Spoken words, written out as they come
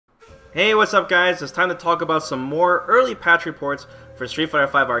Hey, what's up guys? It's time to talk about some more early patch reports for Street Fighter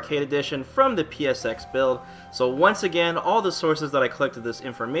V Arcade Edition from the PSX build. So once again, all the sources that I collected this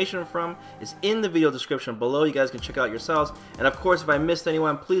information from is in the video description below. You guys can check out yourselves. And of course, if I missed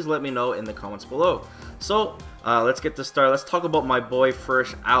anyone, please let me know in the comments below. So let's get this started. Let's talk about my boy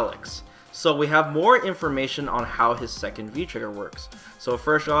first, Alex. So we have more information on how his second V-trigger works. So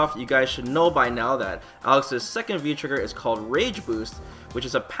first off, you guys should know by now that Alex's second V-trigger is called Rage Boost, which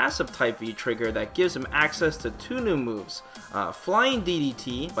is a passive type V-trigger that gives him access to two new moves, Flying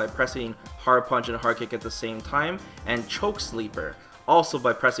DDT by pressing hard punch and hard kick at the same time, and Choke Sleeper, also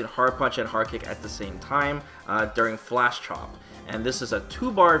by pressing hard punch and hard kick at the same time during flash chop. And this is a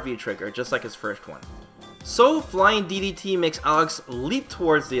 2-bar V-trigger, just like his first one. So Flying DDT makes Alex leap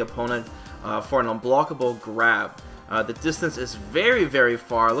towards the opponent for an unblockable grab. The distance is very, very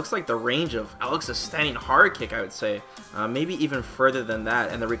far. It looks like the range of Alex's standing hard kick, I would say. Maybe even further than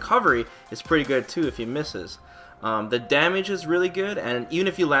that. And the recovery is pretty good too if he misses. The damage is really good, and even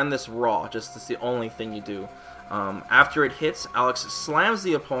if you land this raw, just that's the only thing you do. After it hits, Alex slams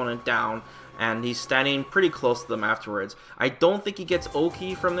the opponent down, and he's standing pretty close to them afterwards. I don't think he gets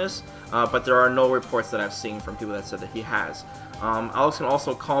Oki from this, but there are no reports that I've seen from people that said that he has. Alex can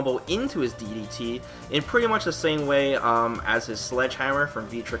also combo into his DDT in pretty much the same way as his Sledgehammer from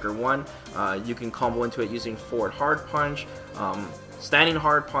V-Trigger 1. You can combo into it using forward hard punch, standing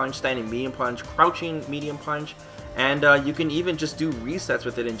hard punch, standing medium punch, crouching medium punch, and you can even just do resets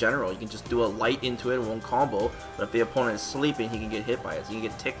with it in general. You can just do a light into it and won't combo, but if the opponent is sleeping, he can get hit by it, so you can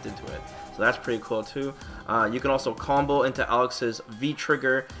get ticked into it. So that's pretty cool too. You can also combo into Alex's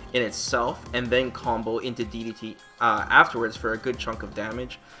V-Trigger in itself, and then combo into DDT afterwards for a good chunk of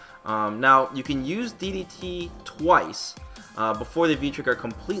damage. Now, you can use DDT twice before the V-Trigger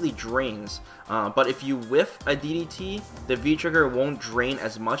completely drains, but if you whiff a DDT, the V-Trigger won't drain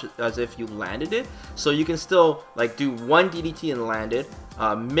as much as if you landed it, so you can still like do one DDT and land it,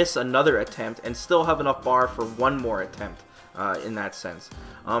 miss another attempt, and still have enough bar for one more attempt. In that sense.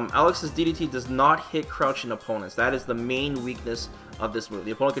 Alex's DDT does not hit crouching opponents. That is the main weakness of this move.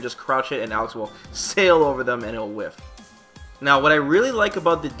 The opponent can just crouch it and Alex will sail over them and it'll whiff. Now, what I really like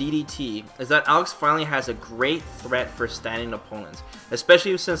about the DDT is that Alex finally has a great threat for standing opponents,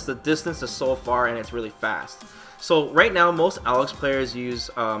 especially since the distance is so far and it's really fast. So right now, most Alex players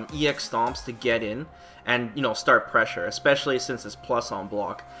use EX stomps to get in and, you know, start pressure, especially since it's plus on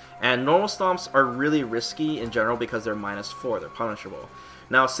block. And normal stomps are really risky in general because they're -4, they're punishable.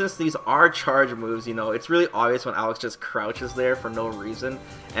 Now, since these are charge moves, you know, it's really obvious when Alex just crouches there for no reason,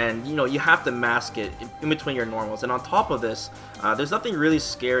 and, you know, you have to mask it in between your normals. And on top of this, there's nothing really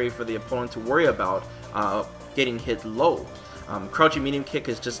scary for the opponent to worry about getting hit low. Crouching medium kick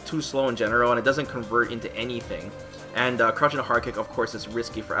is just too slow in general, and it doesn't convert into anything. And crouching a hard kick, of course, is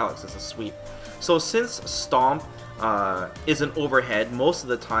risky for Alex. It's a sweep. So since Stomp is an overhead, most of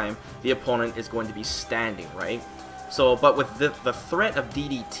the time the opponent is going to be standing, right? So, but with the threat of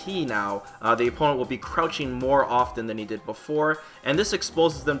DDT now, the opponent will be crouching more often than he did before, and this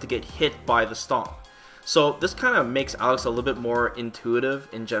exposes them to get hit by the Stomp. So this kind of makes Alex a little bit more intuitive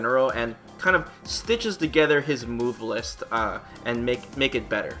in general, and kind of stitches together his move list and make it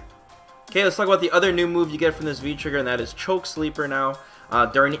better. Okay, let's talk about the other new move you get from this V-Trigger, and that is Choke Sleeper now.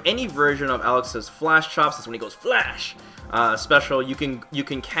 During any version of Alex's Flash Chops, that's when he goes Flash special, you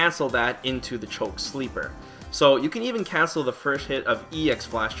can cancel that into the Choke Sleeper. So you can even cancel the first hit of EX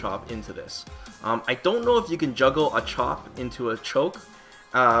Flash Chop into this. I don't know if you can juggle a chop into a choke.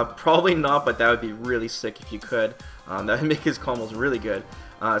 Probably not, but that would be really sick if you could. That would make his combos really good.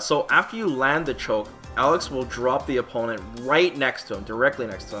 So after you land the choke, Alex will drop the opponent right next to him, directly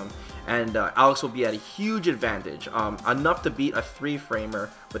next to him, and Alex will be at a huge advantage, enough to beat a 3-framer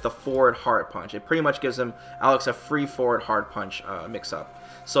with a forward hard punch. It pretty much gives Alex a free forward hard punch mix-up.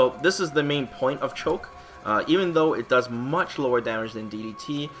 So this is the main point of choke. Even though it does much lower damage than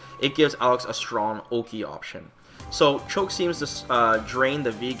DDT, it gives Alex a strong Oki option. So choke seems to drain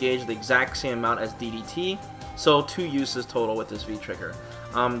the V gauge the exact same amount as DDT, so 2 uses total with this V-Trigger.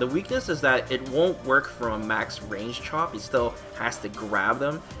 The weakness is that it won't work from a max range chop. He still has to grab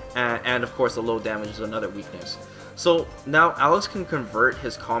them, and of course the low damage is another weakness. So now Alex can convert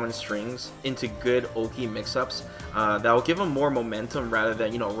his common strings into good Oki mix-ups that will give him more momentum rather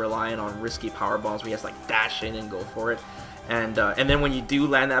than, you know, relying on risky power bombs where he has to like dash in and go for it. And then when you do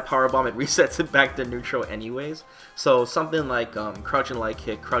land that power bomb, it resets it back to neutral anyways. So something like crouching light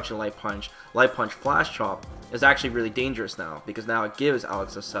kick, crouching light punch, flash chop is actually really dangerous now, because now it gives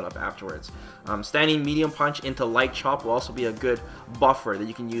Alex a setup afterwards. Standing medium punch into light chop will also be a good buffer that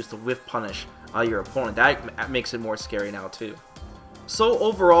you can use to whiff punish your opponent. That makes it more scary now too. So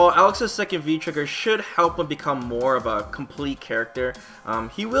overall, Alex's second V-Trigger should help him become more of a complete character.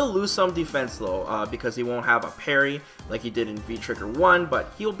 He will lose some defense though, because he won't have a parry like he did in V-Trigger 1,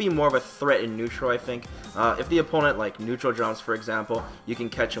 but he'll be more of a threat in neutral, I think. If the opponent like neutral jumps, for example, you can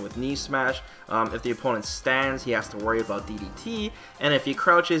catch him with knee smash. If the opponent stands, he has to worry about DDT, and if he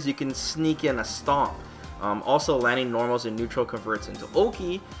crouches, you can sneak in a stomp. Also, landing normals in neutral converts into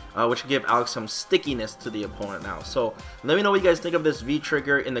Oki, which will give Alex some stickiness to the opponent now. So let me know what you guys think of this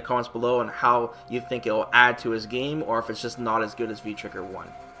V-Trigger in the comments below and how you think it will add to his game, or if it's just not as good as V-Trigger 1.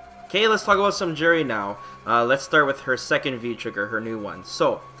 Okay, let's talk about some Juri now. Let's start with her second V-Trigger, her new one.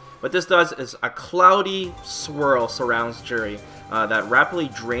 So what this does is a cloudy swirl surrounds Juri that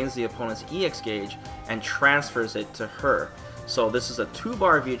rapidly drains the opponent's EX gauge and transfers it to her. So this is a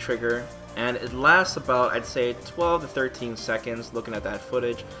 2-bar V-Trigger, and it lasts about, I'd say, 12 to 13 seconds looking at that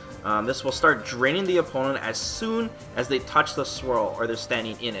footage. This will start draining the opponent as soon as they touch the swirl or they're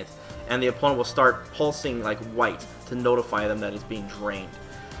standing in it, and the opponent will start pulsing like white to notify them that it's being drained.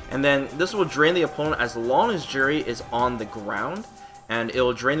 And then this will drain the opponent as long as Juri is on the ground, and it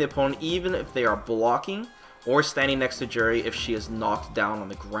will drain the opponent even if they are blocking or standing next to Juri if she is knocked down on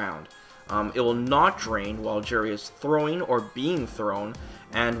the ground. It will not drain while Juri is throwing or being thrown,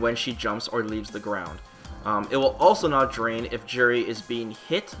 and when she jumps or leaves the ground. It will also not drain if Juri is being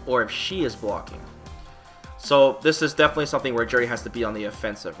hit or if she is blocking. So this is definitely something where Juri has to be on the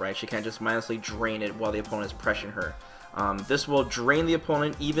offensive, right? She can't just mindlessly drain it while the opponent is pressuring her. This will drain the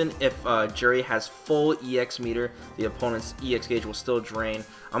opponent even if Juri has full EX meter. The opponent's EX gauge will still drain.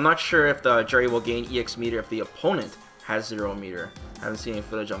 I'm not sure if the Juri will gain EX meter if the opponent has 0 meter. I haven't seen any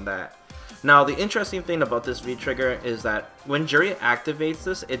footage on that. Now, the interesting thing about this V-Trigger is that when Juri activates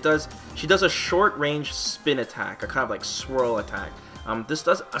this, she does a short-range spin attack, a kind of like swirl attack. This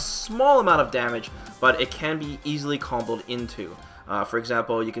does a small amount of damage, but it can be easily comboed into. For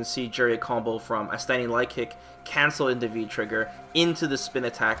example, you can see Juri combo from a standing light kick, cancel into V-Trigger, into the spin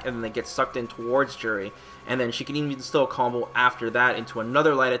attack, and then they get sucked in towards Juri. And then she can even still combo after that into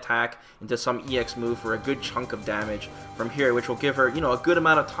another light attack, into some EX move for a good chunk of damage from here, which will give her, you know, a good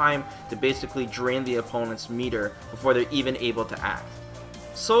amount of time to basically drain the opponent's meter before they're even able to act.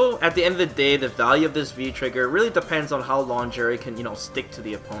 So at the end of the day, the value of this V-Trigger really depends on how long Juri can, you know, stick to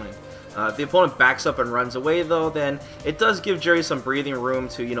the opponent. If the opponent backs up and runs away though, then it does give Juri some breathing room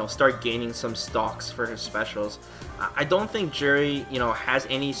to, you know, start gaining some stocks for his specials. I don't think Juri, you know, has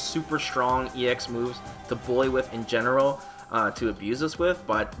any super strong EX moves to bully with in general, to abuse us with,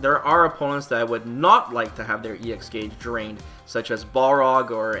 but there are opponents that would not like to have their EX gauge drained, such as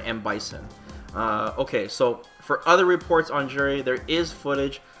Balrog or M. Bison. Okay, so for other reports on Juri, there is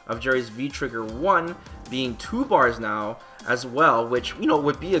footage of Juri's V-Trigger 1 being 2 bars now as well, which, you know,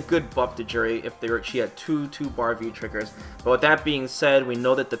 would be a good buff to Juri if she had two 2-bar V-Triggers. But with that being said, we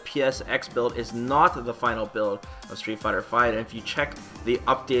know that the PSX build is not the final build of Street Fighter V, and if you check the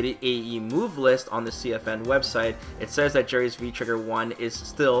updated AE move list on the CFN website, it says that Juri's V-Trigger 1 is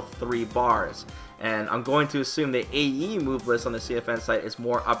still 3 bars. And I'm going to assume the AE move list on the CFN site is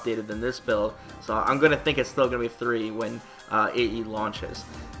more updated than this build, so I'm going to think it's still going to be 3 when AE launches.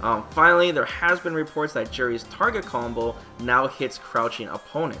 Finally, there has been reports that Juri's target combo now hits crouching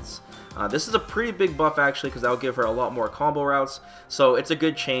opponents. This is a pretty big buff actually, because that'll give her a lot more combo routes, so it's a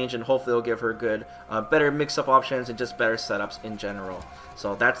good change, and hopefully it'll give her good, better mix-up options and just better setups in general.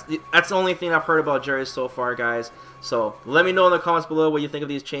 So that's the only thing I've heard about Juri so far, guys. So let me know in the comments below what you think of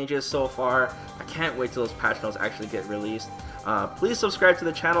these changes so far. I can't wait till those patch notes actually get released. Please subscribe to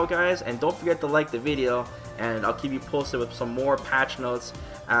the channel, guys, and don't forget to like the video, and I'll keep you posted with some more patch notes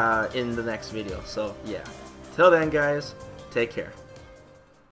in the next video. So yeah, till then, guys, take care.